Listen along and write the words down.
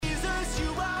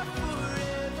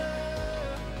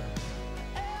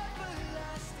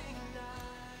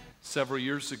Several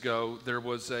years ago, there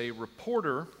was a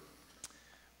reporter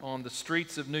on the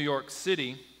streets of New York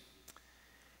City,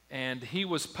 and he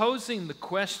was posing the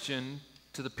question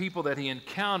to the people that he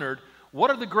encountered, what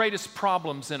are the greatest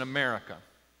problems in America?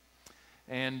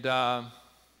 And kind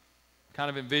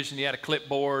of envisioned he had a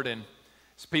clipboard, and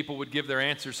as people would give their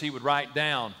answers, he would write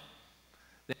down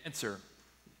the answer,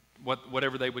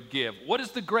 whatever they would give. What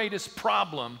is the greatest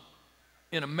problem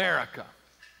in America?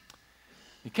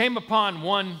 He came upon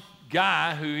one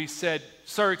guy who he said,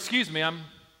 "Sir, excuse me, I'm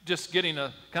just getting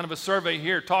a kind of a survey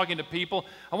here, talking to people.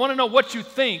 I want to know what you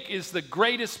think is the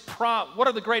greatest what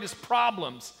are the greatest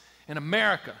problems in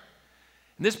America?"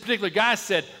 And this particular guy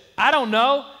said, "I don't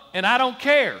know, and I don't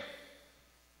care."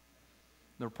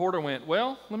 The reporter went,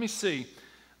 "Well, let me see.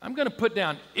 I'm going to put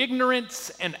down ignorance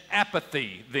and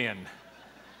apathy then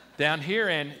down here,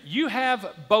 and you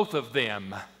have both of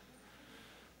them.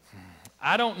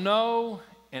 I don't know,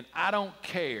 and I don't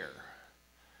care."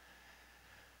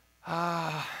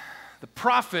 The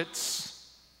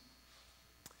prophets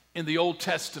in the Old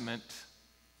Testament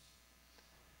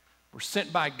were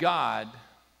sent by God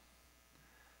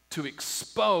to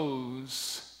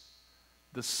expose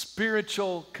the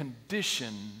spiritual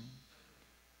condition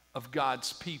of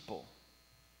God's people.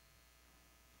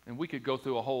 And we could go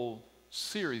through a whole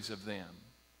series of them.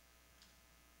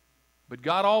 But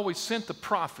God always sent the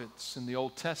prophets in the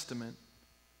Old Testament,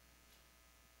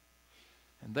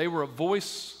 and they were a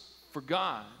voice for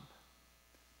God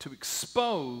to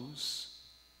expose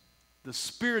the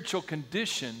spiritual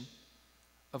condition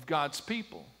of God's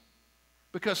people.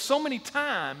 Because so many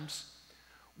times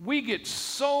we get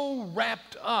so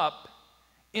wrapped up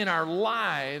in our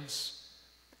lives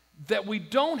that we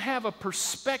don't have a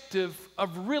perspective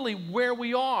of really where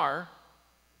we are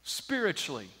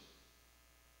spiritually.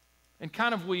 And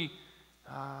kind of we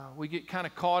get kind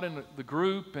of caught in the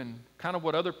group and kind of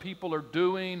what other people are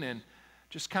doing and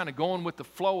just kind of going with the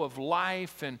flow of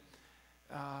life. And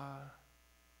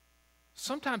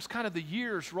sometimes kind of the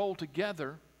years roll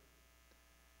together,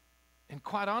 and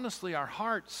quite honestly, our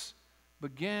hearts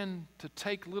begin to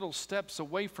take little steps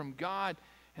away from God.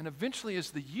 And eventually,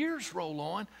 as the years roll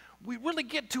on, we really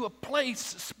get to a place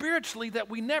spiritually that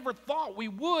we never thought we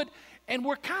would, and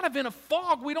we're kind of in a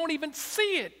fog. We don't even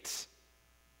see it.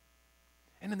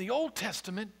 And in the Old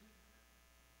Testament,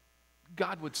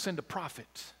 God would send a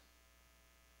prophet.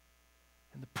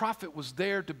 And the prophet was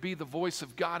there to be the voice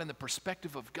of God and the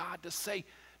perspective of God to say,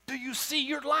 do you see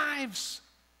your lives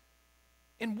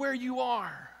and where you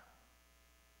are?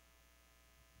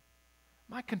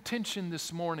 My contention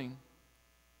this morning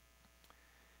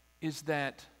is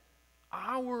that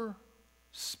our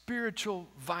spiritual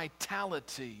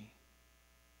vitality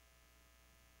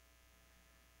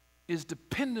is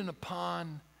dependent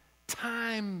upon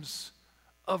times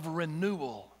of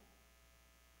renewal.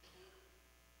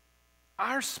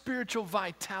 Our spiritual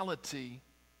vitality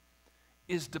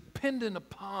is dependent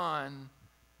upon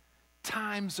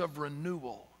times of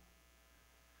renewal.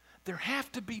 There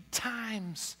have to be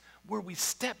times where we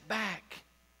step back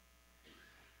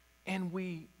and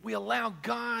we allow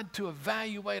God to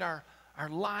evaluate our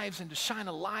lives and to shine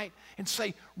a light and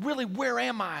say, really, where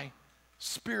am I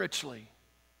spiritually?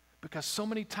 Because so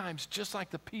many times, just like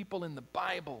the people in the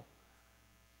Bible,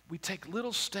 we take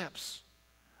little steps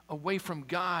away from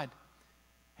God.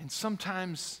 And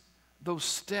sometimes those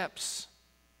steps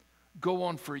go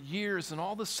on for years, and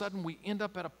all of a sudden we end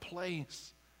up at a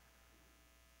place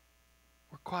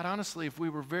where, quite honestly, if we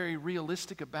were very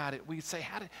realistic about it, we'd say,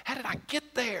 how did I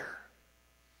get there?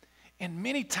 And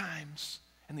many times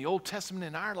in the Old Testament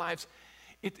in our lives,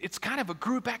 it's kind of a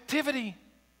group activity.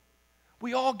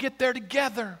 We all get there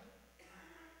together.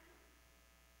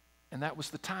 And that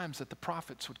was the times that the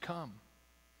prophets would come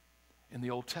in the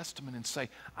Old Testament and say,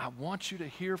 I want you to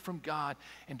hear from God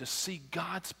and to see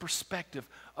God's perspective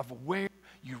of where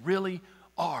you really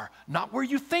are. Not where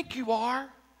you think you are,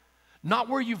 not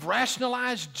where you've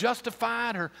rationalized,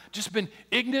 justified, or just been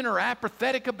ignorant or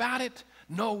apathetic about it.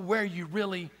 Know where you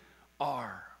really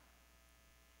are.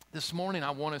 This morning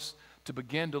I want us to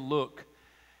begin to look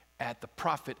at the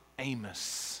prophet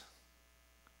Amos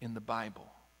in the Bible.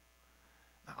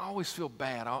 I always feel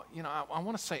bad. I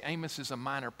want to say Amos is a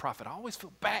minor prophet. I always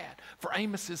feel bad for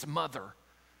Amos's mother,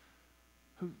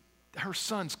 who her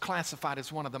son's classified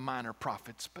as one of the minor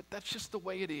prophets, but that's just the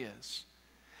way it is.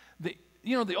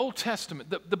 The Old Testament,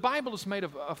 the Bible is made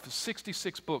of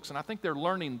 66 books, and I think they're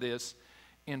learning this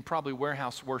in probably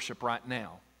warehouse worship right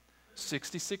now.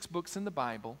 66 books in the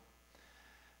Bible.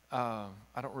 I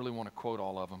don't really want to quote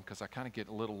all of them because I kind of get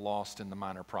a little lost in the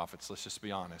minor prophets, let's just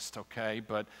be honest, okay?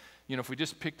 But, if we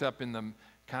just picked up in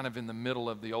kind of in the middle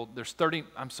of the Old. There's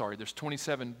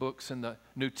 27 books in the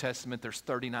New Testament. There's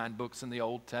 39 books in the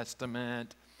Old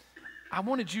Testament. I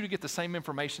wanted you to get the same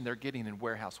information they're getting in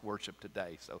warehouse worship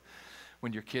today. So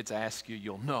when your kids ask you,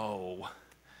 you'll know.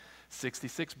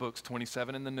 66 books,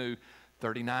 27 in the New,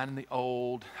 39 in the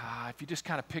Old. If you just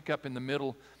kind of pick up in the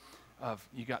middle of,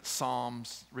 you got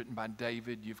Psalms written by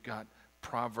David, you've got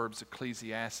Proverbs,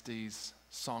 Ecclesiastes,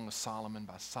 Song of Solomon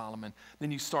by Solomon.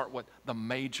 Then you start what the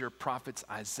major prophets,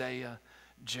 Isaiah,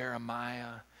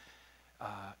 Jeremiah,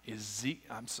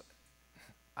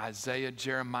 Isaiah,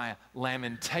 Jeremiah,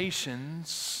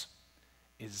 Lamentations,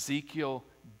 Ezekiel,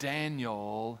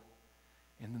 Daniel,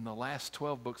 and then the last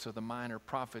 12 books of the minor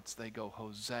prophets, they go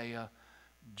Hosea,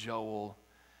 Joel,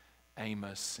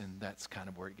 Amos, and that's kind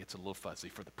of where it gets a little fuzzy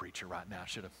for the preacher right now.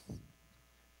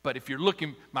 But if you're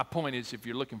looking, my point is, if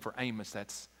you're looking for Amos,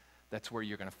 that's where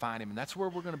you're going to find him, and that's where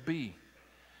we're going to be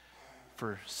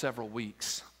for several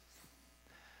weeks.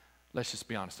 Let's just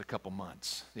be honest, a couple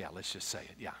months. Yeah, let's just say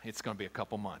it. Yeah, it's going to be a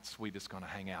couple months. We're just going to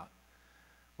hang out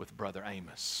with Brother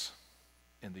Amos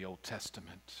in the Old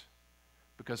Testament,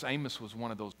 because Amos was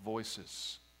one of those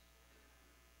voices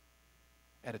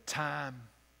at a time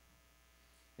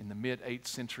in the mid-8th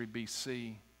century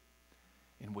BC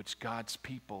in which God's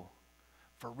people,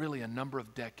 for really a number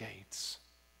of decades,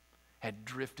 had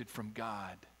drifted from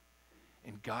God.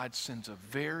 And God sends a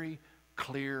very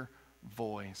clear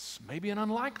voice, maybe an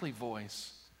unlikely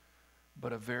voice,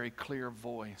 but a very clear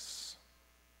voice.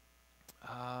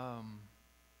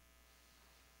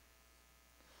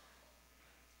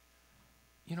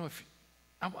 If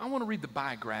I want to read the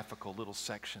biographical little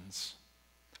sections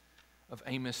of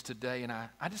Amos today, and I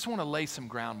just want to lay some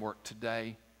groundwork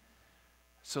today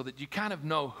so that you kind of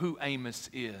know who Amos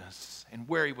is and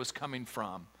where he was coming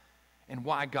from and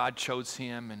why God chose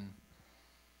him and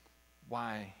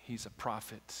why he's a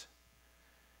prophet.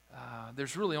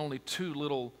 There's really only two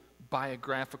little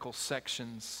biographical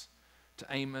sections to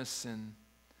Amos, and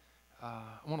I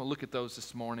want to look at those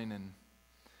this morning and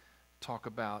talk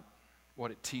about what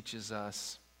it teaches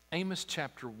us. Amos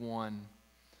chapter 1,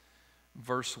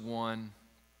 verse 1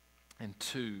 and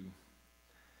 2.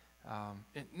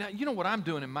 Now, you know what I'm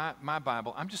doing in my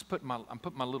Bible? I'm putting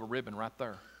my little ribbon right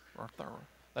there.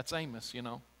 That's Amos,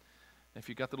 If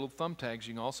you got the little thumb tags,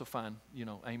 you can also find,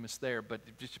 Amos there. But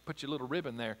if you just put your little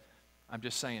ribbon there, I'm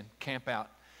just saying, camp out.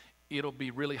 It'll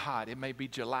be really hot. It may be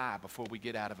July before we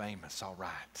get out of Amos, all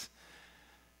right.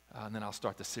 And then I'll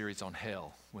start the series on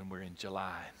hell when we're in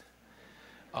July and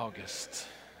August.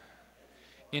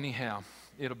 Anyhow,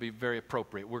 it'll be very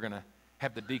appropriate. We're going to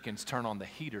have the deacons turn on the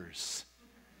heaters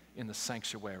in the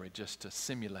sanctuary just to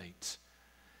simulate.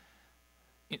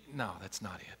 No, that's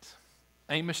not it.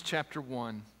 Amos chapter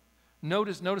 1.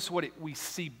 Notice what we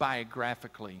see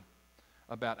biographically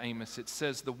about Amos. It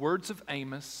says, the words of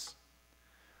Amos,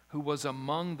 who was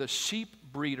among the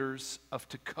sheep breeders of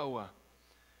Tekoa,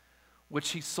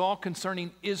 which he saw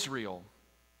concerning Israel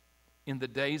in the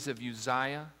days of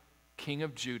Uzziah, king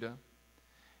of Judah,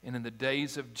 and in the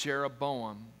days of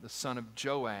Jeroboam, the son of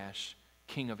Joash,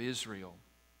 king of Israel,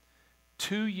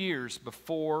 2 years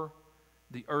before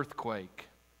the earthquake.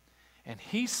 And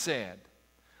he said,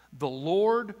 the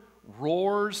Lord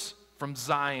roars from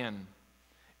Zion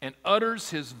and utters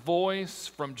his voice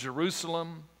from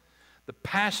Jerusalem. The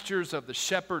pastures of the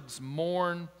shepherds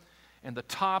mourn, and the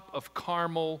top of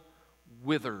Carmel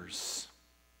withers.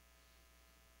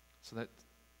 So that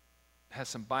has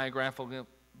some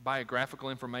biographical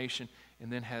information,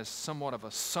 and then has somewhat of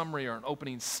a summary or an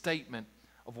opening statement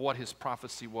of what his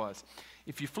prophecy was.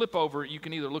 If you flip over, you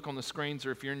can either look on the screens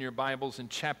or if you're in your Bibles in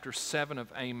chapter 7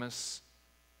 of Amos.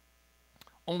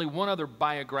 Only one other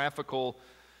biographical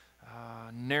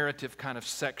narrative kind of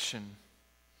section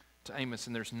to Amos,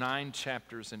 and there's 9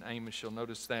 chapters in Amos, you'll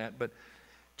notice that. But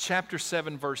chapter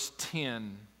 7, verse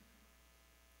 10,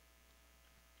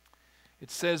 it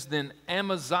says, then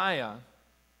Amaziah,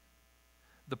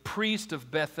 the priest of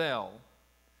Bethel,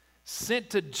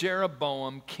 sent to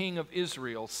Jeroboam, king of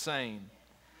Israel, saying,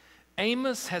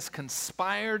 Amos has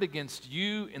conspired against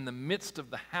you in the midst of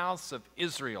the house of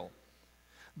Israel.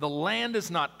 The land is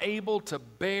not able to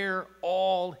bear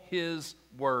all his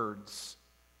words.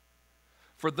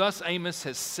 For thus Amos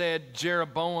has said,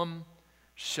 Jeroboam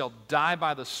shall die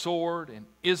by the sword, and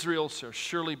Israel shall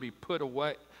surely be put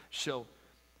away,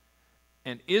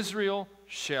 and Israel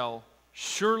shall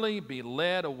surely be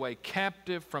led away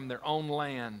captive from their own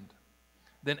land.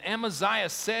 Then Amaziah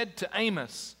said to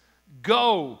Amos,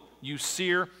 go, you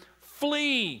seer,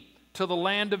 flee to the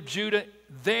land of Judah,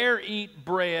 there eat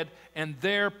bread, and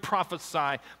there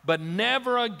prophesy. But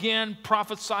never again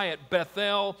prophesy at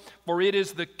Bethel, for it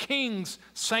is the king's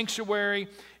sanctuary,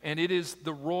 and it is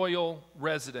the royal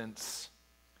residence.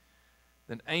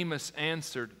 Then Amos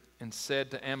answered and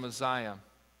said to Amaziah,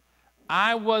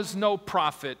 I was no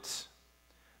prophet,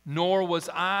 nor was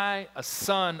I a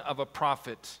son of a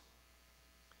prophet,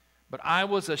 but I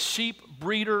was a sheep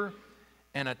breeder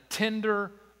and a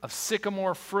tender of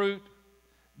sycamore fruit.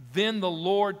 Then the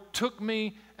Lord took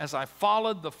me as I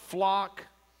followed the flock,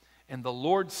 and the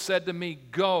Lord said to me,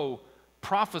 Go,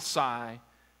 prophesy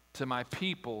to my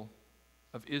people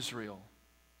of Israel.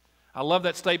 I love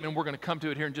that statement. We're going to come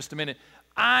to it here in just a minute.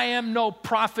 I am no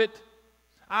prophet.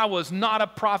 I was not a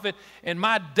prophet, and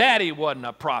my daddy wasn't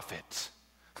a prophet.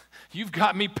 You've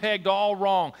got me pegged all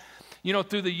wrong. You know,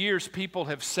 through the years, people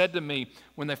have said to me,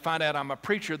 when they find out I'm a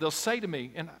preacher, they'll say to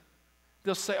me, and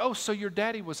they'll say, oh, so your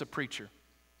daddy was a preacher.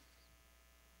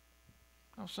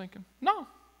 I was thinking, no,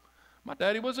 my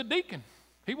daddy was a deacon.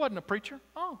 He wasn't a preacher.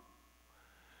 Oh.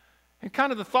 And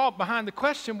kind of the thought behind the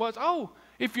question was, oh,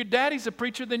 if your daddy's a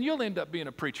preacher, then you'll end up being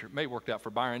a preacher. It may have worked out for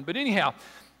Byron, but anyhow,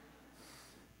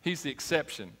 he's the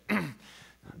exception.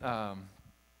 But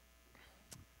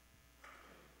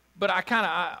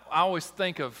I always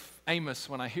think of Amos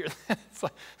when I hear that. It's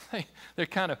like they're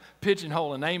kind of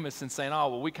pigeonholing Amos and saying, oh,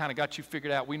 well, we kind of got you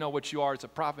figured out. We know what you are as a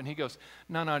prophet. And he goes,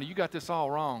 no, you got this all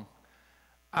wrong.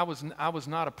 I was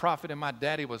not a prophet, and my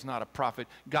daddy was not a prophet.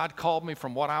 God called me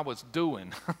from what I was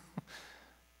doing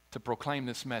to proclaim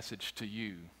this message to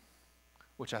you,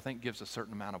 which I think gives a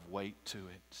certain amount of weight to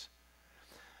it.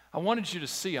 I wanted you to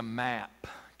see a map.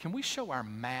 Can we show our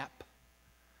map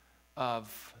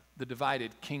of the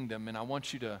divided kingdom? And I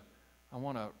want to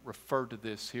refer to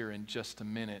this here in just a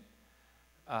minute.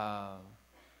 But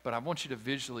I want you to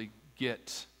visually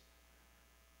get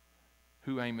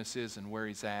who Amos is and where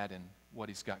he's at and what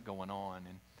he's got going on.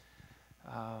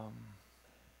 And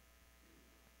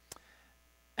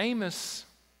Amos,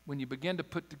 when you begin to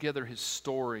put together his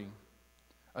story,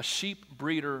 a sheep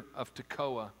breeder of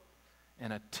Tekoa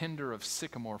and a tender of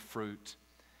sycamore fruit,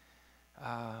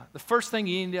 the first thing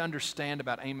you need to understand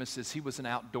about Amos is he was an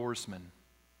outdoorsman.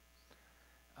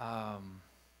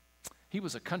 He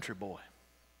was a country boy.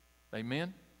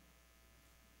 Amen?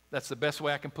 That's the best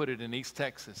way I can put it in East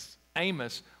Texas.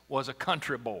 Amos was a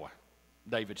country boy,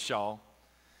 David Shaw.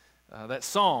 That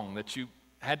song that you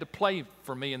had to play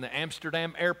for me in the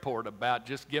Amsterdam airport about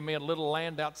just give me a little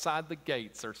land outside the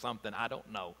gates or something. I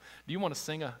don't know. Do you want to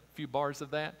sing a few bars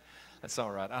of that? That's all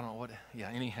right. I don't know what. Yeah,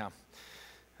 anyhow.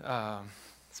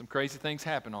 Some crazy things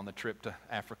happen on the trip to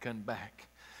Africa and back.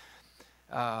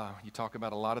 You talk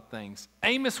about a lot of things.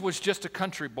 Amos was just a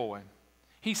country boy.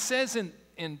 He says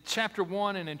in chapter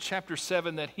 1 and in chapter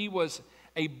 7 that he was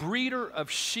a breeder of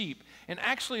sheep. And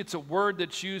actually it's a word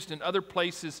that's used in other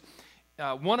places,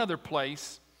 one other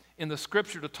place in the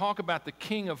scripture to talk about the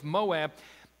king of Moab.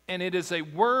 And it is a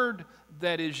word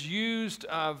that is used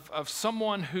of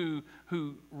someone who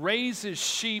raises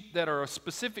sheep that are a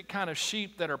specific kind of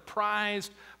sheep that are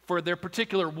prized for their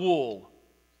particular wool.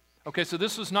 Okay, so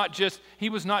he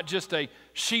was not just a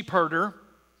sheep herder.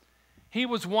 He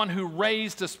was one who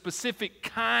raised a specific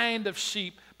kind of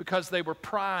sheep because they were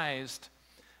prized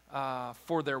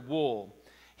for their wool.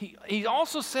 He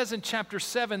also says in chapter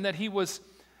 7 that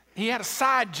he had a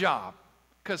side job,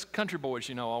 because country boys,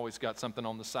 always got something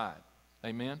on the side.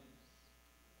 Amen?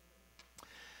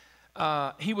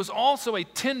 He was also a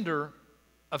tender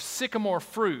of sycamore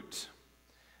fruit.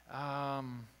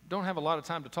 Don't have a lot of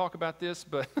time to talk about this,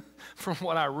 but from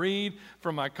what I read,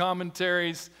 from my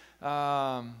commentaries,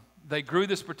 they grew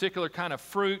this particular kind of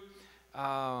fruit,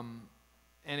 and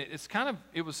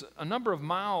it was a number of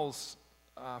miles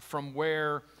from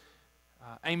where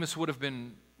Amos would have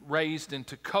been raised in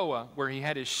Tekoa, where he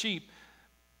had his sheep.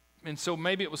 And so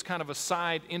maybe it was kind of a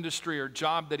side industry or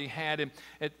job that he had. And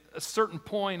at a certain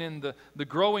point in the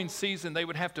growing season, they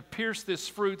would have to pierce this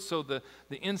fruit so the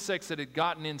insects that had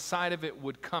gotten inside of it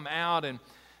would come out. And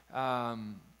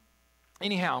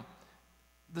anyhow,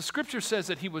 the scripture says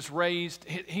that he was raised,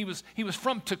 he was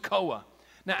from Tekoa.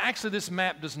 Now, actually, this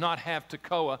map does not have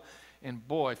Tekoa. And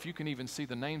boy, if you can even see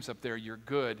the names up there, you're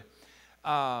good.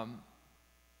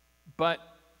 But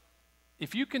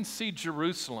if you can see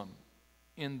Jerusalem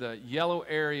in the yellow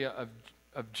area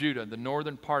of Judah, the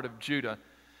northern part of Judah,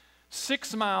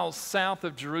 6 miles south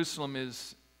of Jerusalem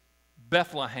is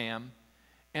Bethlehem,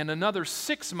 and another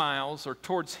 6 miles, or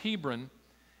towards Hebron,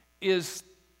 is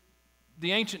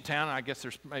the ancient town, I guess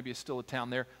there's maybe still a town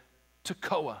there,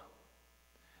 Tekoa.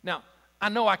 Now, I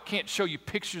know I can't show you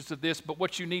pictures of this, but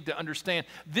what you need to understand,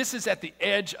 this is at the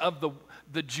edge of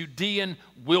the Judean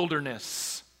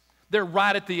wilderness. They're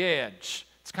right at the edge.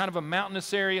 It's kind of a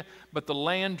mountainous area, but the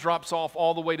land drops off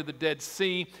all the way to the Dead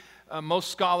Sea.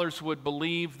 Most scholars would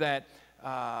believe that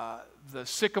the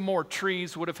sycamore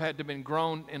trees would have had to have been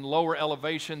grown in lower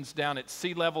elevations down at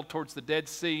sea level towards the Dead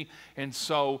Sea. And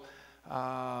so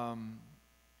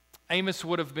Amos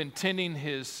would have been tending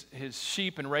his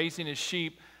sheep and raising his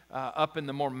sheep up in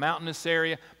the more mountainous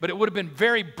area. But it would have been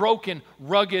very broken,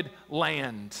 rugged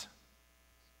land.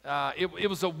 It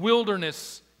was a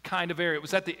wilderness kind of area. It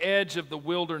was at the edge of the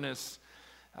wilderness,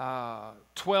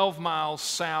 12 miles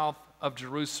south of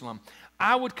Jerusalem.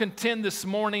 I would contend this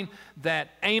morning that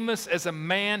Amos, as a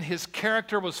man, his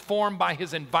character was formed by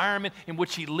his environment in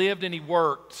which he lived and he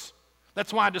worked.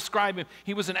 That's why I describe him.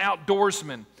 He was an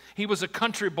outdoorsman. He was a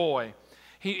country boy.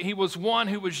 He was one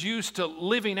who was used to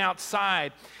living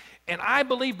outside. And I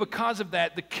believe because of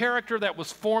that, the character that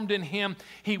was formed in him,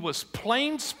 he was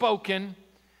plain-spoken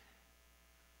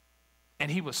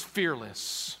and he was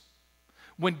fearless.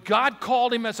 When God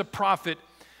called him as a prophet,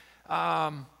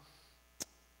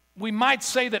 we might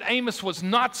say that Amos was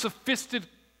not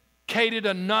sophisticated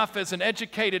enough as an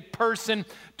educated person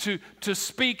to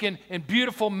speak in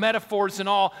beautiful metaphors and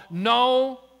all.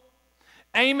 No,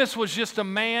 Amos was just a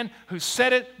man who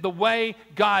said it the way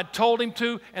God told him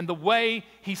to and the way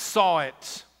he saw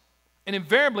it. And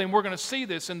invariably, and we're going to see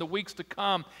this in the weeks to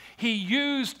come, he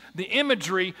used the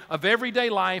imagery of everyday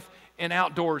life and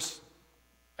outdoor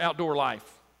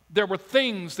life. There were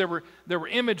things, there were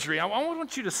imagery. I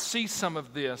want you to see some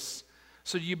of this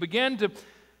so you begin to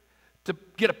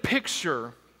get a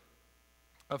picture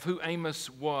of who Amos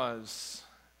was.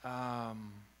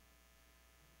 I'm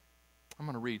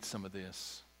going to read some of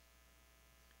this.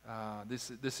 This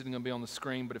isn't going to be on the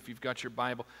screen, but if you've got your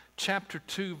Bible, chapter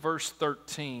 2, verse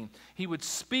 13. He would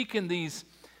speak in the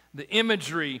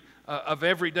imagery of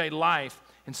everyday life.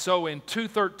 And so in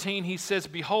 2:13 he says,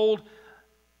 "Behold,"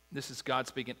 this is God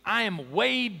speaking, "I am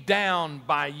weighed down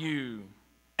by you,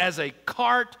 as a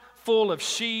cart full of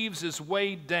sheaves is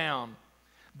weighed down.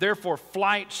 Therefore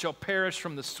flight shall perish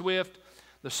from the swift.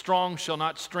 The strong shall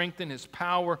not strengthen his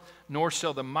power, nor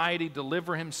shall the mighty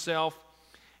deliver himself.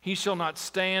 He shall not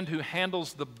stand who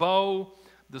handles the bow.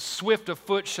 The swift of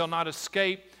foot shall not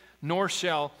escape, nor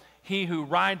shall he who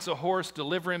rides a horse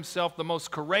deliver himself. The most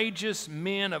courageous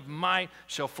men of might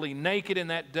shall flee naked in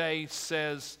that day,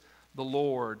 says the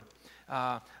Lord."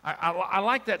 I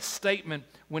like that statement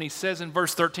when he says in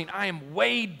verse 13, "I am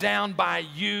weighed down by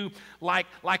you like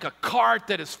a cart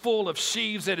that is full of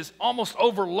sheaves, that is almost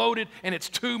overloaded and it's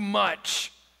too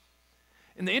much."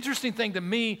 And the interesting thing to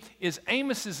me is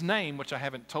Amos's name, which I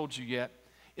haven't told you yet,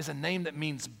 is a name that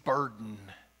means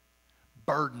burden.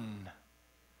 Burden.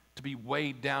 To be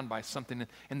weighed down by something.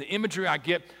 And the imagery I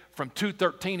get from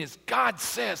 2:13 is God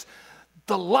says,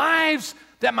 the lives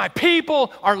that my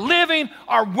people are living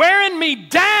are wearing me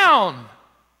down.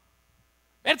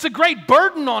 And it's a great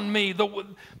burden on me.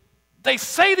 They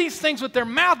say these things with their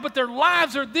mouth, but their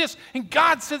lives are this. And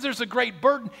God says there's a great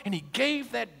burden. And he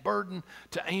gave that burden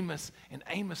to Amos. And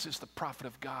Amos is the prophet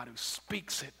of God who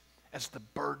speaks it as the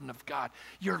burden of God.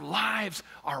 Your lives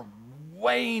are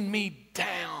weighing me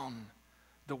down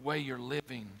the way you're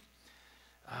living.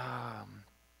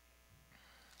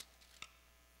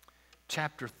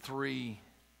 Chapter 3,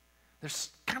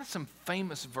 there's kind of some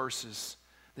famous verses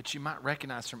that you might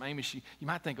recognize from Amos. You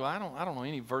might think, well, I don't know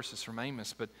any verses from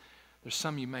Amos, but there's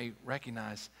some you may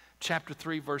recognize. Chapter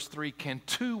 3, verse 3, "Can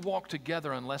two walk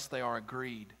together unless they are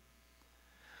agreed?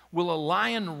 Will a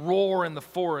lion roar in the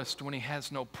forest when he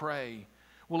has no prey?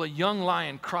 Will a young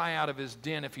lion cry out of his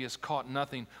den if he has caught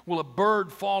nothing? Will a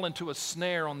bird fall into a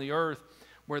snare on the earth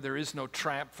where there is no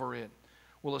trap for it?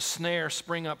 Will a snare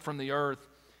spring up from the earth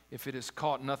if it has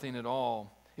caught nothing at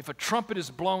all? If a trumpet is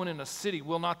blown in a city,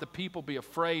 will not the people be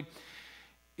afraid?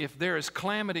 If there is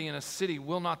calamity in a city,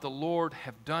 will not the Lord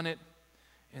have done it?"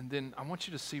 And then I want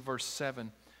you to see verse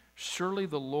 7. "Surely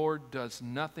the Lord does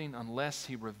nothing unless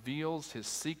he reveals his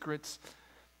secrets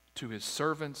to his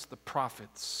servants, the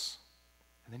prophets."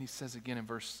 And then he says again in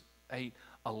verse 8,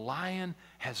 "A lion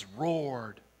has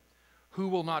roared. Who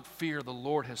will not fear? The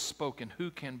Lord has spoken.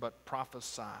 Who can but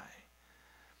prophesy?"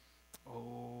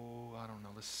 Oh, I don't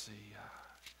know. Let's see.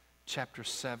 Chapter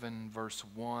 7, verse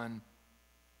 1.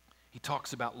 He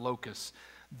talks about locusts.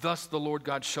 "Thus the Lord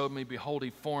God showed me, behold, he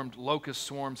formed locust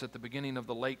swarms at the beginning of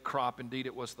the late crop. Indeed,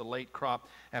 it was the late crop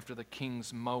after the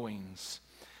king's mowings."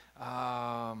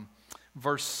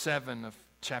 Verse 7 of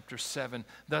chapter 7.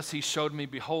 "Thus he showed me,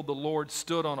 behold, the Lord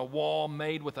stood on a wall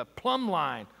made with a plumb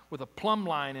line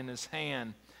in his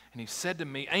hand. And he said to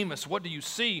me, 'Amos, what do you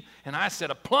see?' And I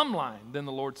said, 'A plumb line.' Then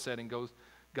the Lord said," and goes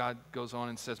God goes on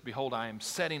and says, behold, I am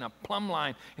setting a plumb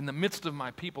line in the midst of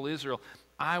my people Israel.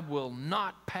 I will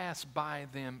not pass by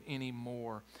them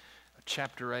anymore.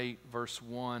 Chapter 8, verse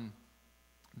 1.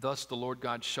 Thus the Lord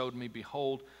God showed me,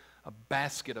 behold, a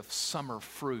basket of summer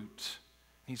fruit.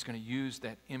 He's going to use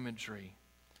that imagery.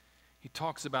 He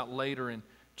talks about later in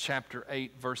chapter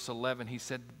 8, verse 11, he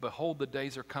said, behold, the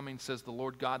days are coming, says the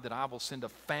Lord God, that I will send a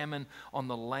famine on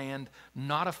the land,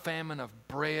 not a famine of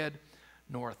bread,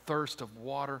 nor a thirst of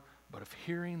water, but of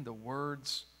hearing the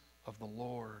words of the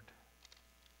Lord.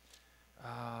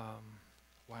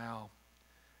 Wow.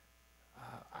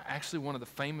 Actually, one of the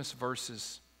famous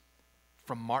verses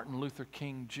from Martin Luther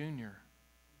King Jr.,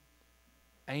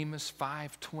 Amos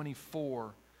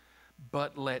 5:24,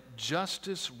 but let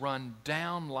justice run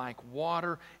down like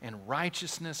water and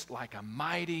righteousness like a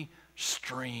mighty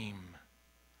stream.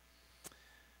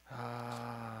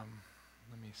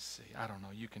 Let me see. I don't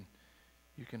know. You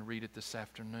can read it this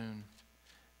afternoon.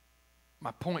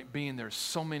 My point being, there's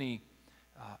so many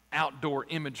outdoor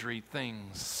imagery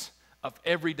things of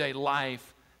everyday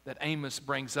life that Amos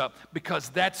brings up, because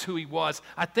that's who he was.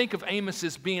 I think of Amos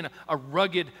as being a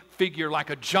rugged figure like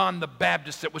a John the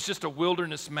Baptist that was just a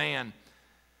wilderness man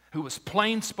who was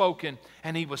plain spoken,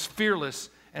 and he was fearless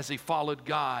as he followed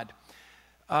God.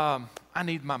 I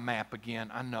need my map again.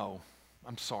 I know.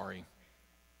 I'm sorry.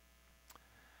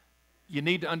 You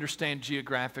need to understand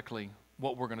geographically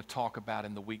what we're going to talk about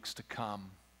in the weeks to come.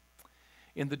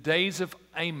 In the days of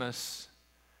Amos,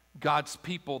 God's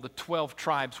people, the 12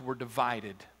 tribes, were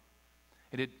divided.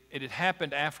 It had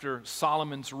happened after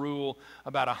Solomon's rule,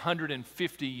 about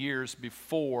 150 years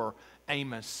before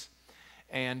Amos.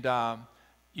 And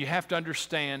you have to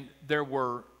understand there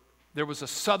was a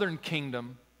southern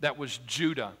kingdom that was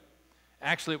Judah.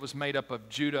 Actually, it was made up of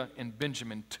Judah and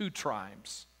Benjamin, 2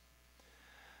 tribes.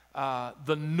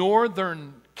 The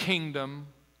northern kingdom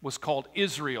was called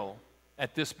Israel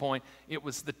at this point. It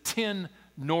was the 10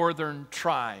 northern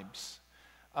tribes.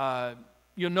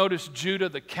 You'll notice Judah,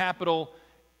 the capital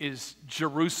is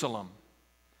Jerusalem.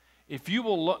 If you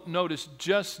will notice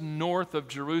just north of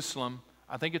Jerusalem,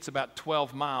 I think it's about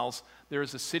 12 miles, there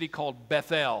is a city called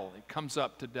Bethel. It comes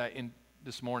up today in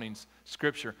this morning's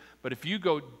scripture. But if you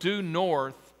go due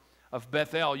north of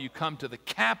Bethel, you come to the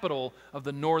capital of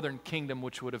the northern kingdom,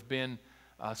 which would have been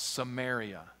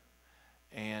Samaria.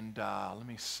 And let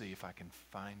me see if I can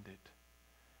find it.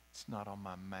 It's not on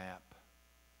my map.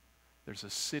 There's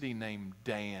a city named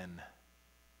Dan.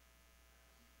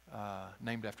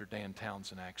 Named after Dan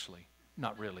Townsend, actually.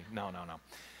 Not really. No.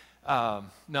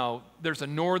 No, there's a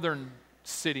northern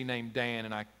city named Dan,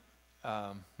 and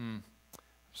I'm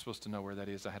supposed to know where that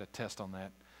is. I had a test on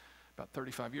that about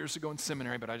 35 years ago in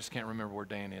seminary, but I just can't remember where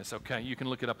Dan is. Okay, you can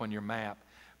look it up on your map.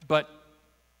 But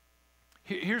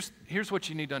here's what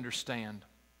you need to understand.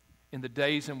 In the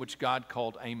days in which God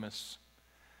called Amos,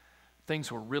 things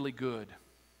were really good.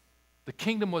 The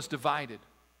kingdom was divided.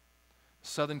 The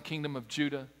southern kingdom of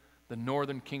Judah, the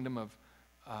northern kingdom of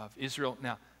Israel.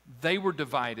 Now, they were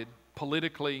divided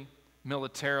politically,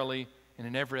 militarily, and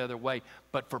in every other way.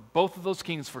 But for both of those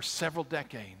kingdoms, for several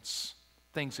decades,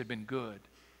 things had been good.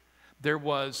 There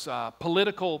was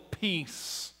political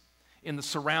peace in the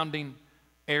surrounding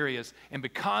areas. And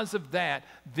because of that,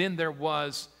 then there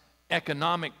was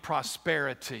economic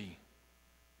prosperity.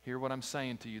 Hear what I'm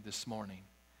saying to you this morning.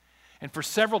 And for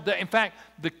several days, in fact,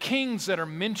 the kings that are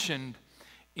mentioned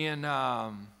in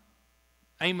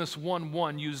Amos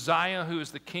 1:1, Uzziah, who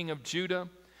is the king of Judah,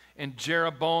 and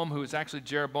Jeroboam, who is actually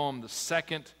Jeroboam the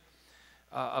second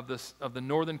of the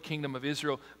northern kingdom of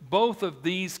Israel. Both of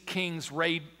these kings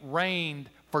reigned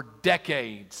for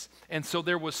decades. And so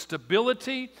there was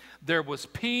stability, there was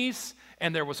peace,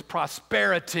 and there was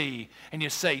prosperity. And you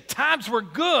say, times were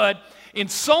good in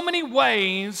so many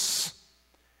ways,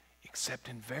 except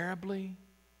invariably,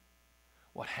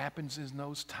 what happens in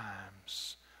those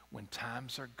times, when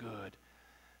times are good,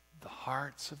 the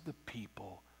hearts of the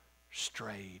people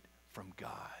strayed from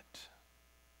God.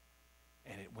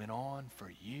 And it went on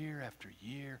for year after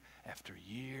year after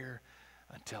year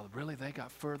until really they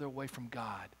got further away from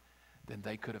God than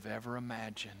they could have ever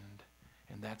imagined.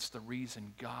 And that's the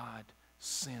reason God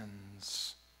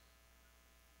sends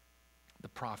the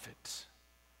prophet.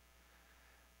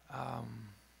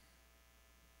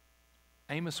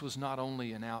 Amos was not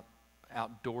only an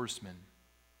outdoorsman.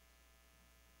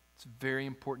 It's very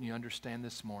important you understand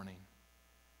this morning.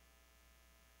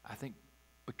 I think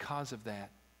because of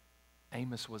that,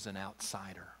 Amos was an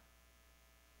outsider.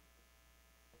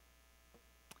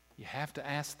 You have to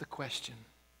ask the question.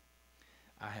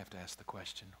 I have to ask the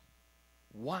question,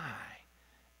 why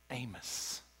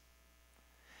Amos?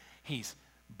 He's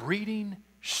breeding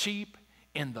sheep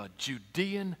in the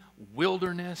Judean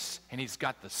wilderness, and he's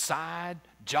got the side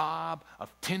job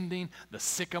of tending the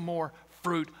sycamore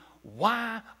fruit.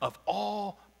 Why, of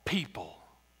all people?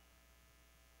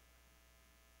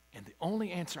 And the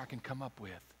only answer I can come up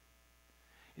with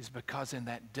is because in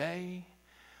that day,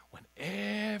 when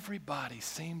everybody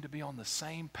seemed to be on the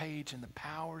same page and the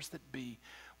powers that be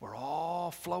were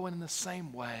all flowing in the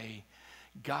same way,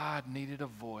 God needed a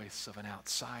voice of an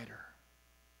outsider.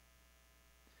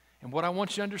 And what I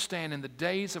want you to understand, in the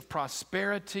days of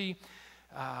prosperity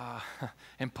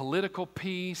and political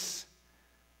peace,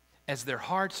 as their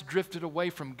hearts drifted away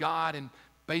from God, and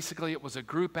basically it was a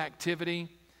group activity,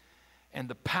 and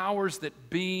the powers that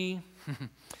be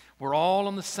were all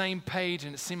on the same page,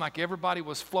 and it seemed like everybody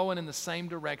was flowing in the same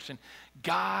direction,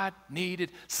 God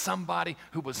needed somebody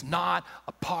who was not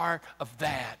a part of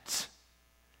that.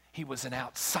 He was an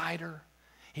outsider.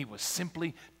 He was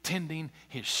simply tending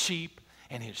his sheep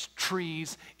and his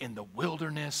trees in the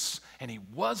wilderness, and he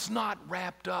was not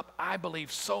wrapped up, I believe,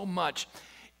 so much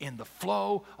in the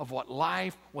flow of what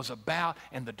life was about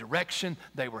and the direction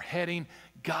they were heading.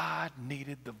 God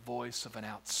needed the voice of an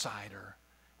outsider.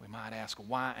 We might ask,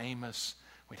 why Amos?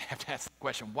 We'd have to ask the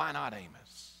question, why not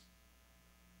Amos?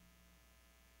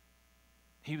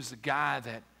 He was the guy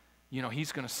that,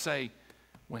 he's going to say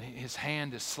when his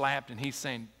hand is slapped and he's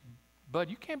saying, Bud,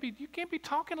 you can't be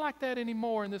talking like that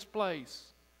anymore in this place.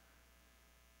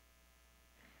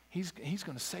 He's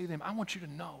going to say to them, I want you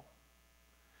to know,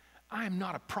 I am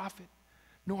not a prophet,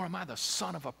 nor am I the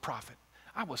son of a prophet.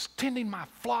 I was tending my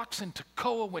flocks in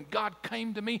Tekoa when God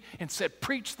came to me and said,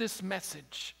 preach this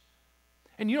message.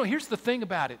 And here's the thing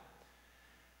about it.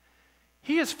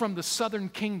 He is from the southern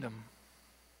kingdom,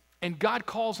 and God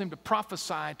calls him to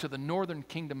prophesy to the northern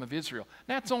kingdom of Israel.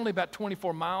 Now, it's only about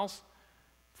 24 miles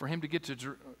for him to get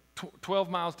to 12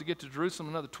 miles to get to Jerusalem,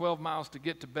 another 12 miles to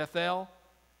get to Bethel.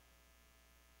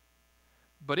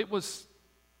 But it was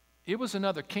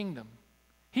another kingdom.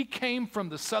 He came from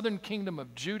the southern kingdom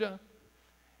of Judah,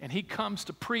 and he comes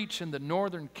to preach in the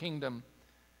northern kingdom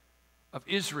of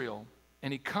Israel,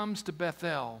 and he comes to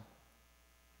Bethel.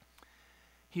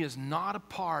 He is not a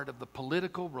part of the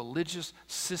political, religious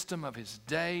system of his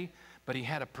day, but he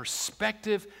had a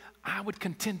perspective, I would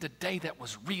contend today, that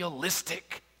was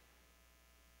realistic.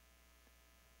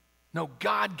 No,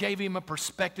 God gave him a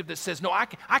perspective that says, no,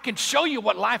 I can show you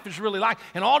what life is really like.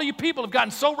 And all of you people have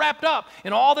gotten so wrapped up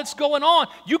in all that's going on,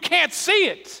 you can't see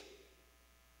it.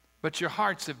 But your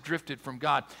hearts have drifted from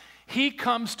God. He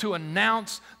comes to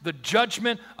announce the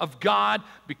judgment of God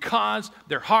because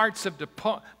their hearts have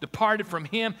departed from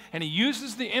him. And he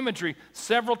uses the imagery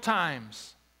several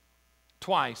times.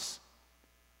 Twice.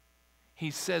 He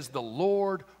says, the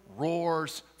Lord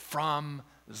roars from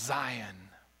Zion.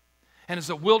 And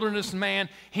as a wilderness man,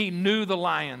 he knew the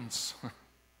lions.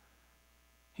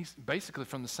 He's basically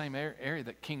from the same area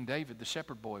that King David, the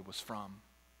shepherd boy, was from.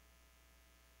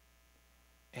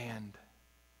 And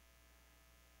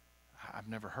I've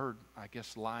never heard, I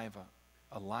guess, live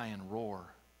a lion roar.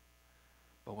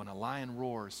 But when a lion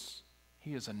roars,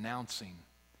 he is announcing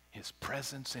his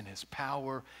presence and his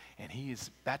power, and he is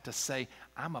about to say,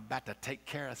 I'm about to take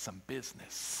care of some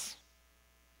business.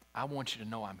 I want you to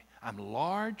know I'm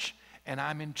large and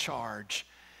I'm in charge.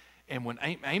 And when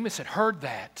Amos had heard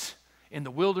that in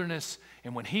the wilderness,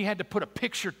 and when he had to put a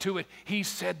picture to it, he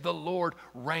said, the Lord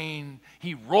reigned.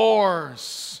 He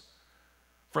roars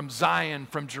from Zion,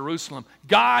 from Jerusalem.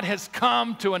 God has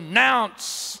come to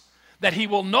announce that he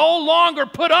will no longer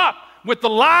put up with the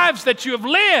lives that you have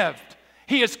lived.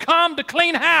 He has come to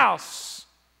clean house.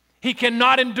 He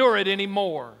cannot endure it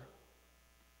anymore.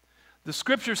 The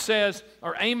scripture says,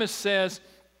 or Amos says,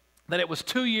 that it was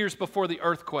 2 years before the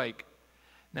earthquake.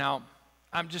 Now,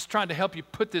 I'm just trying to help you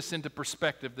put this into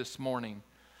perspective this morning.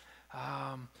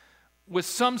 With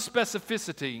some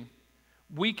specificity,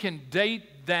 we can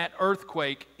date that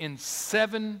earthquake in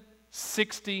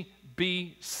 760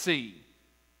 BC.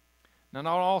 Now,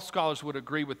 not all scholars would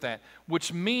agree with that,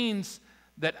 which means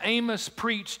that Amos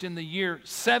preached in the year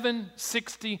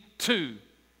 762.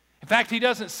 In fact, he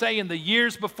doesn't say in the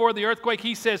years before the earthquake.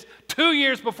 He says 2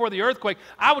 years before the earthquake.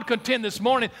 I would contend this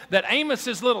morning that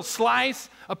Amos's little slice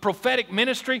of prophetic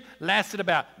ministry lasted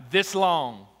about this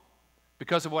long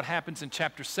because of what happens in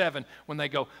chapter 7 when they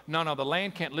go, no, the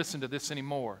land can't listen to this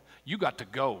anymore. You got to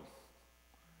go.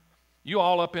 You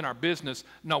all up in our business.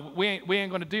 No, we ain't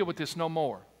going to deal with this no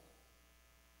more.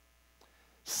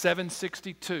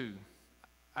 762.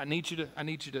 I need you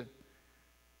to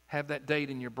have that date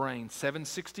in your brain,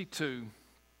 762.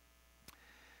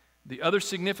 The other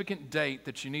significant date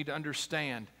that you need to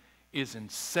understand is in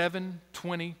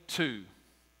 722.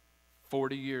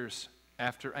 40 years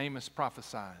after Amos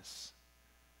prophesies,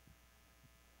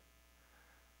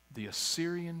 the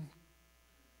Assyrian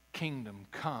kingdom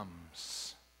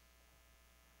comes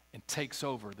and takes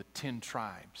over the 10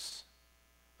 tribes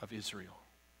of Israel.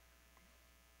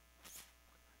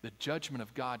 The judgment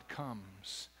of God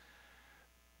comes.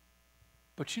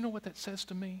 But you know what that says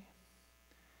to me?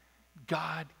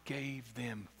 God gave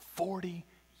them 40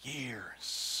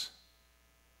 years.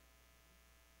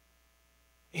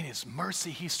 In His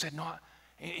mercy, He said, no,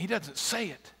 He doesn't say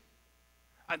it.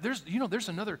 There's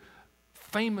another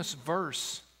famous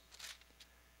verse.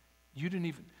 You didn't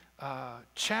even,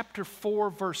 chapter 4,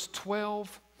 verse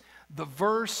 12, the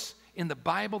verse in the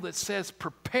Bible that says,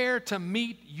 prepare to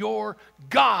meet your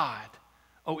God,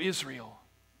 O Israel.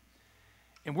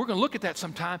 And we're going to look at that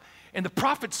sometime. And the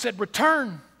prophet said,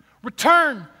 return,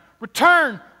 return,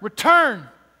 return, return.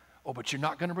 Oh, but you're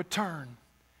not going to return.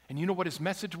 And you know what his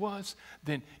message was?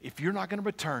 Then if you're not going to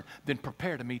return, then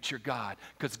prepare to meet your God,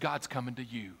 because God's coming to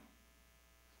you.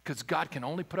 Because God can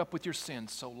only put up with your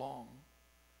sins so long.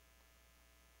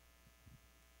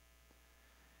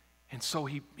 And so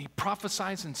he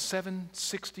prophesies in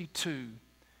 762.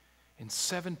 In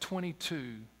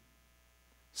 722,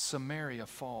 Samaria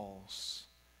falls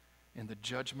and the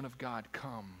judgment of God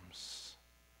comes.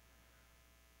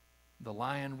 The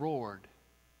lion roared,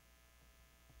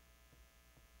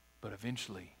 but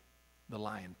eventually the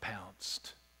lion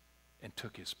pounced and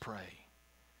took his prey.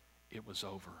 It was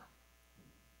over.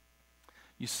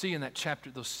 You see in that chapter,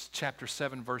 those chapter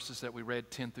 7 verses that we read,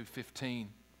 10 through 15,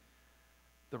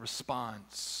 the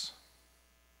response.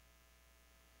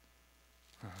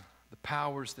 The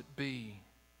powers that be.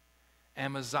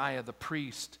 Amaziah the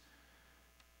priest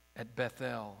at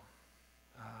Bethel.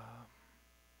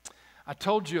 I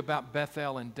told you about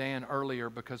Bethel and Dan earlier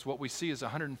because what we see is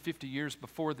 150 years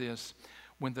before this,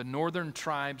 when the northern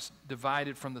tribes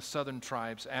divided from the southern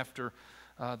tribes after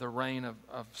the reign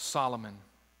of Solomon.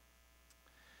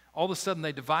 All of a sudden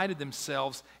they divided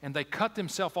themselves and they cut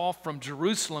themselves off from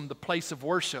Jerusalem, the place of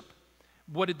worship.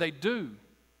 What did they do?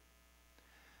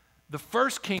 The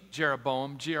first king,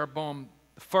 Jeroboam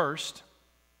the first,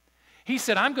 he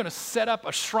said, I'm going to set up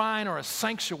a shrine or a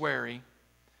sanctuary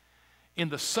in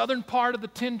the southern part of the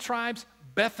 10 tribes,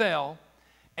 Bethel,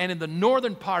 and in the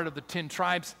northern part of the 10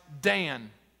 tribes,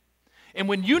 Dan. And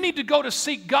when you need to go to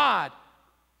seek God,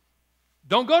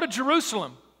 don't go to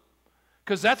Jerusalem,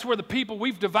 because that's where the people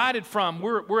we've divided from,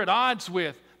 we're at odds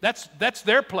with. That's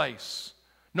their place.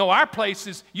 No, our place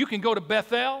is, you can go to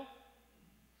Bethel,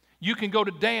 you can go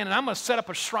to Dan, and I'm going to set up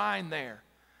a shrine there.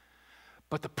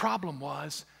 But the problem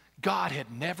was, God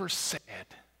had never said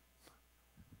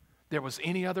there was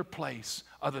any other place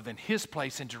other than His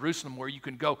place in Jerusalem where you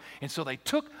can go. And so they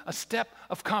took a step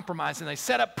of compromise and they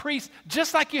set up priests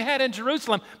just like you had in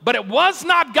Jerusalem, but it was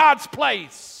not God's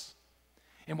place.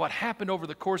 And what happened over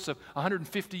the course of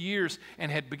 150 years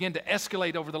and had begun to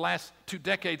escalate over the last 2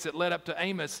 decades that led up to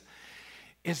Amos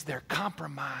is their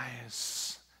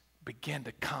compromise began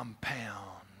to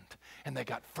compound. And they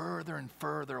got further and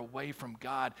further away from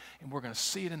God. And we're going to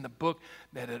see it in the book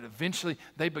that eventually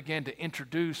they began to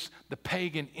introduce the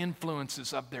pagan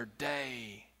influences of their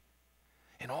day.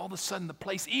 And all of a sudden the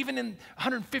place, even in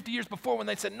 150 years before when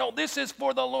they said, no, this is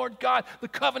for the Lord God, the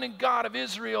covenant God of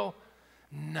Israel.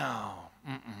 No.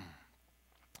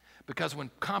 Because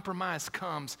when compromise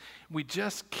comes, we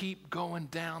just keep going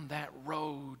down that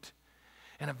road.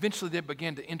 And eventually they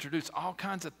began to introduce all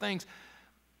kinds of things.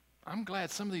 I'm glad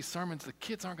some of these sermons, the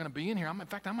kids aren't going to be in here. In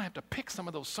fact, I'm going to have to pick some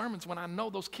of those sermons when I know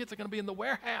those kids are going to be in the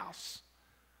warehouse.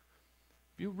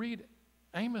 If you read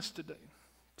Amos today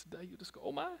you just go,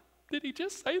 oh my, did he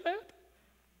just say that?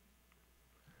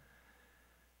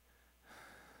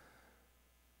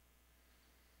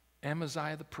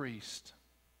 Amaziah the priest,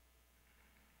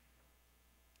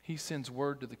 he sends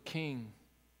word to the king,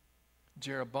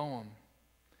 Jeroboam.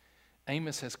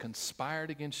 Amos has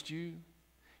conspired against you.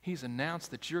 He's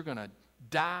announced that you're going to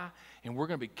die and we're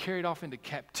going to be carried off into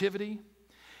captivity,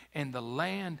 and the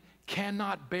land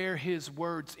cannot bear his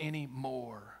words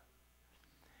anymore.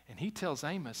 And he tells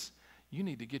Amos, you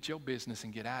need to get your business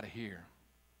and get out of here.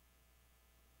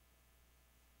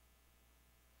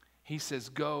 He says,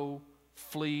 go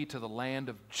flee to the land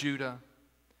of Judah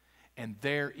and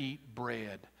there eat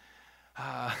bread.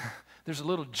 There's a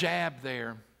little jab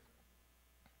there,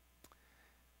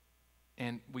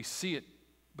 and we see it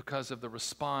because of the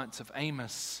response of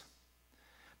Amos.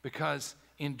 Because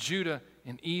in Judah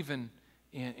and even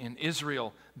in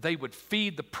Israel, they would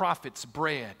feed the prophets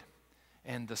bread.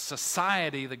 And the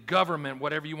society, the government,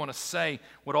 whatever you want to say,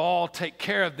 would all take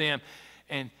care of them.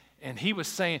 And And he was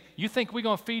saying, you think we're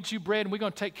going to feed you bread and we're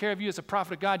going to take care of you as a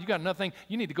prophet of God? You got another thing.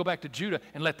 You need to go back to Judah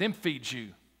and let them feed you.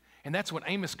 And that's when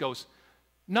Amos goes,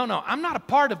 no, I'm not a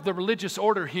part of the religious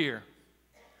order here.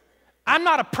 I'm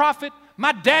not a prophet.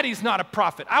 My daddy's not a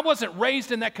prophet. I wasn't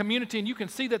raised in that community, and you can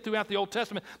see that throughout the Old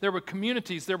Testament. There were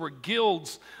communities, there were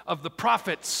guilds of the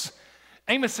prophets.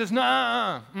 Amos says,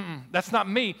 no, that's not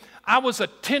me. I was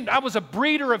a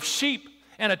breeder of sheep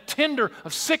and a tender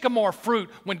of sycamore fruit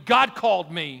when God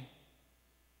called me.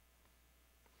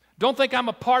 Don't think I'm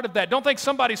a part of that. Don't think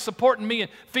somebody's supporting me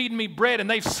and feeding me bread and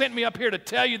they've sent me up here to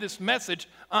tell you this message.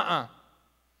 No,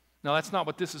 that's not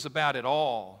what this is about at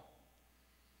all.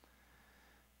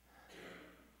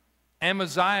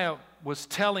 Amaziah was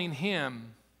telling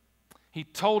him, he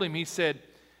told him, he said,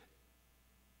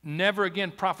 never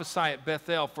again prophesy at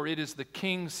Bethel, for it is the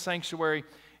king's sanctuary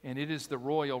and it is the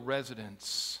royal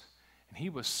residence. And he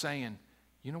was saying,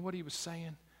 you know what he was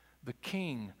saying? The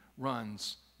king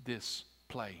runs this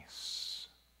place.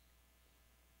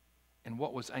 And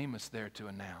what was Amos there to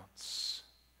announce?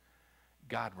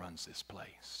 God runs this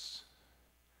place.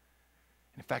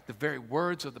 In fact, the very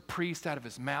words of the priest out of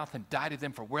his mouth indicted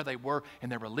them for where they were in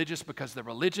their religious, because the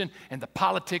religion and the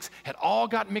politics had all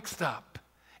got mixed up.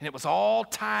 And it was all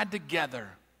tied together.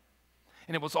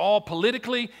 And it was all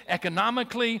politically,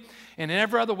 economically, and in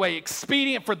every other way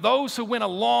expedient for those who went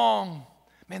along.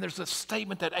 Man, there's a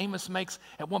statement that Amos makes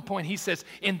at one point. He says,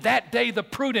 in that day the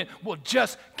prudent will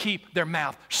just keep their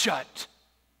mouth shut.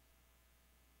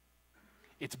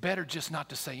 It's better just not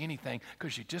to say anything,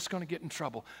 because you're just going to get in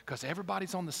trouble, because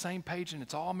everybody's on the same page and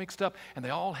it's all mixed up and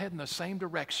they all head in the same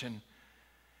direction.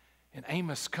 And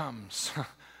Amos comes,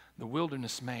 the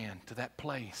wilderness man, to that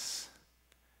place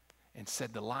and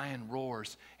said, the lion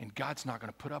roars and God's not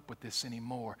going to put up with this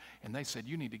anymore. And they said,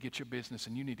 you need to get your business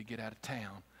and you need to get out of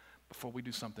town before we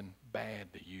do something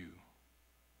bad to you.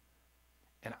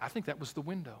 And I think that was the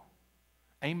window.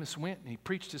 Amos went and he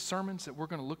preached his sermons that we're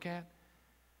going to look at,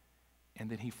 and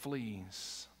then he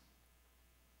flees.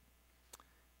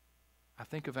 I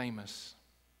think of Amos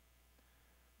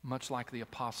much like the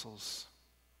apostles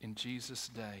in Jesus'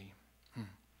 day.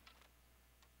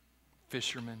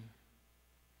 Fishermen,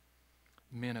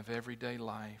 men of everyday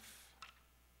life,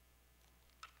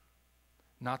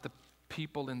 not the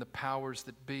people in the powers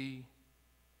that be.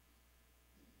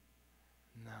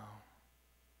 No.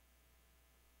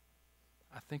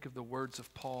 I think of the words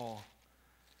of Paul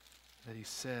that he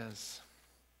says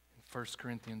in 1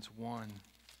 Corinthians 1. And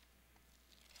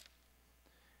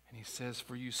he says,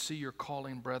 for you see your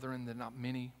calling, brethren, that not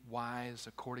many wise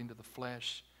according to the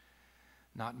flesh,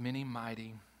 not many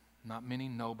mighty, not many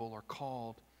noble are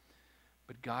called,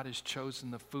 but God has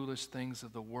chosen the foolish things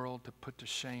of the world to put to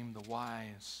shame the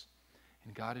wise.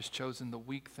 And God has chosen the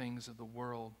weak things of the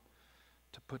world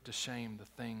to put to shame the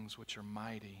things which are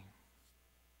mighty.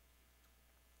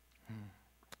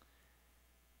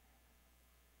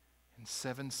 In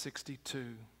 762,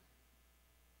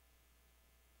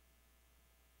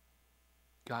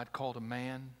 God called a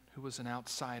man who was an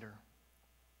outsider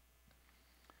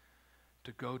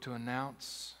to go to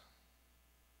announce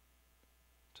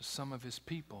to some of his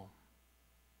people,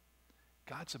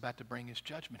 God's about to bring his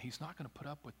judgment. He's not going to put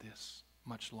up with this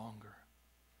much longer.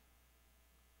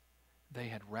 They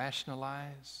had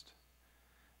rationalized,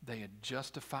 they had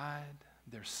justified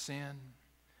their sin,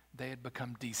 they had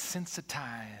become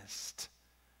desensitized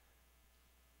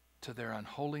to their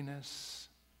unholiness.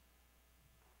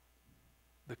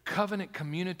 The covenant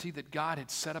community that God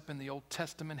had set up in the Old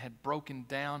Testament had broken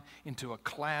down into a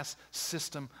class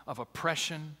system of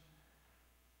oppression.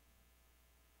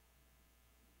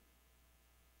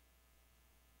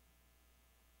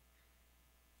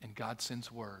 And God sends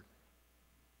word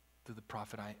through the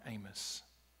prophet Amos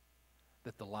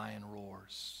that the lion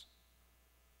roars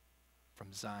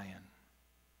from Zion.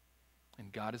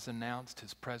 And God has announced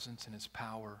his presence and his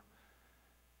power.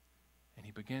 And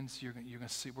he begins, we're going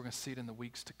to see it in the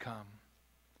weeks to come,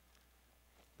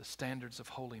 the standards of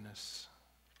holiness.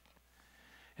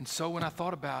 And so when I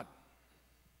thought about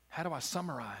how do I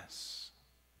summarize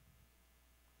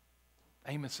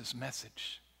Amos's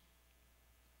message,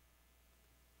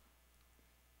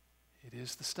 it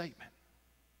is the statement,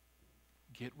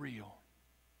 get real,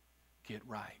 get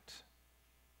right.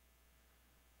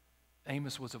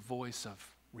 Amos was a voice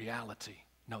of reality.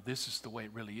 No, this is the way it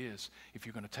really is if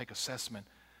you're going to take assessment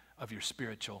of your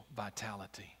spiritual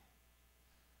vitality,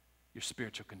 your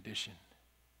spiritual condition.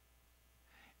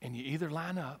 And you either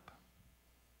line up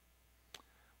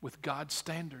with God's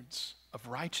standards of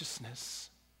righteousness,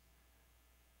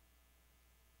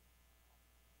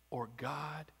 or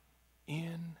God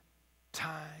in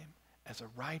time as a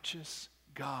righteous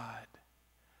God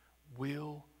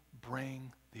will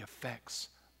bring the effects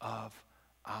of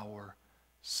our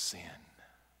sin.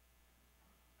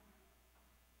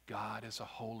 God is a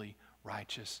holy,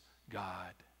 righteous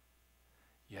God.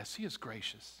 Yes, He is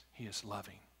gracious. He is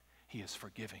loving. He is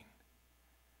forgiving.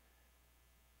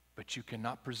 But you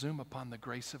cannot presume upon the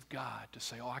grace of God to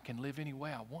say, oh, I can live any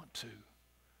way I want to.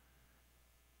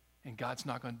 And God's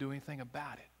not going to do anything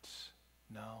about it.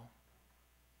 No.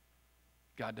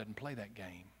 God doesn't play that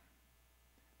game.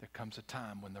 There comes a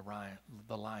time when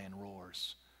the lion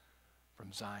roars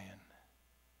from Zion.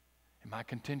 And my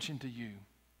contention to you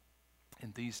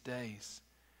in these days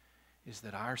is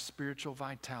that our spiritual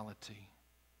vitality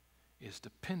is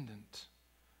dependent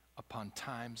upon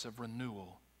times of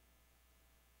renewal,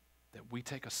 that we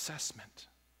take assessment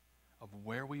of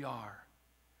where we are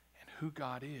and who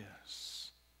God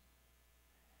is.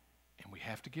 And we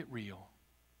have to get real,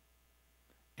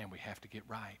 and we have to get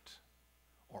right,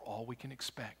 or all we can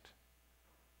expect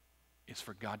is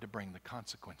for God to bring the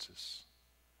consequences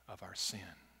of our sin.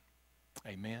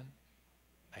 Amen?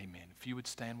 Amen. If you would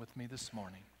stand with me this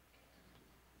morning.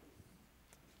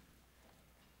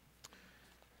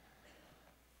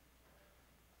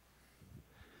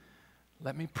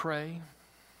 Let me pray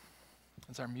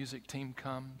as our music team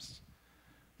comes.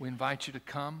 We invite you to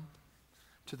come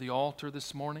to the altar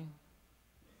this morning.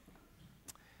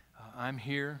 I'm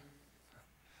here.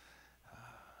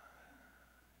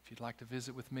 If you'd like to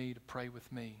visit with me, to pray with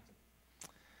me.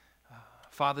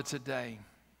 Father, today,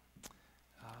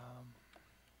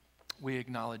 we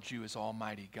acknowledge you as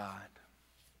Almighty God,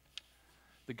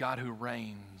 the God who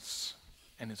reigns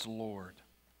and is Lord.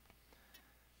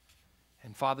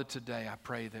 And Father, today I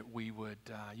pray that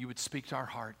you would speak to our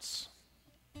hearts.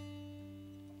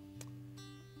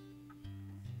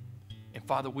 And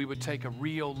Father, we would take a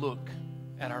real look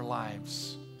at our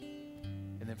lives.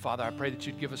 And then Father, I pray that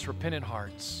you'd give us repentant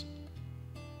hearts,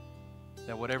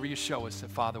 that whatever you show us, that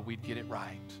Father, we'd get it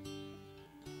right.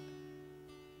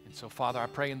 And so Father, I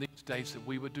pray in these days that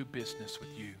we would do business with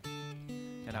you.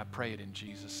 And I pray it in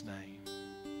Jesus' name.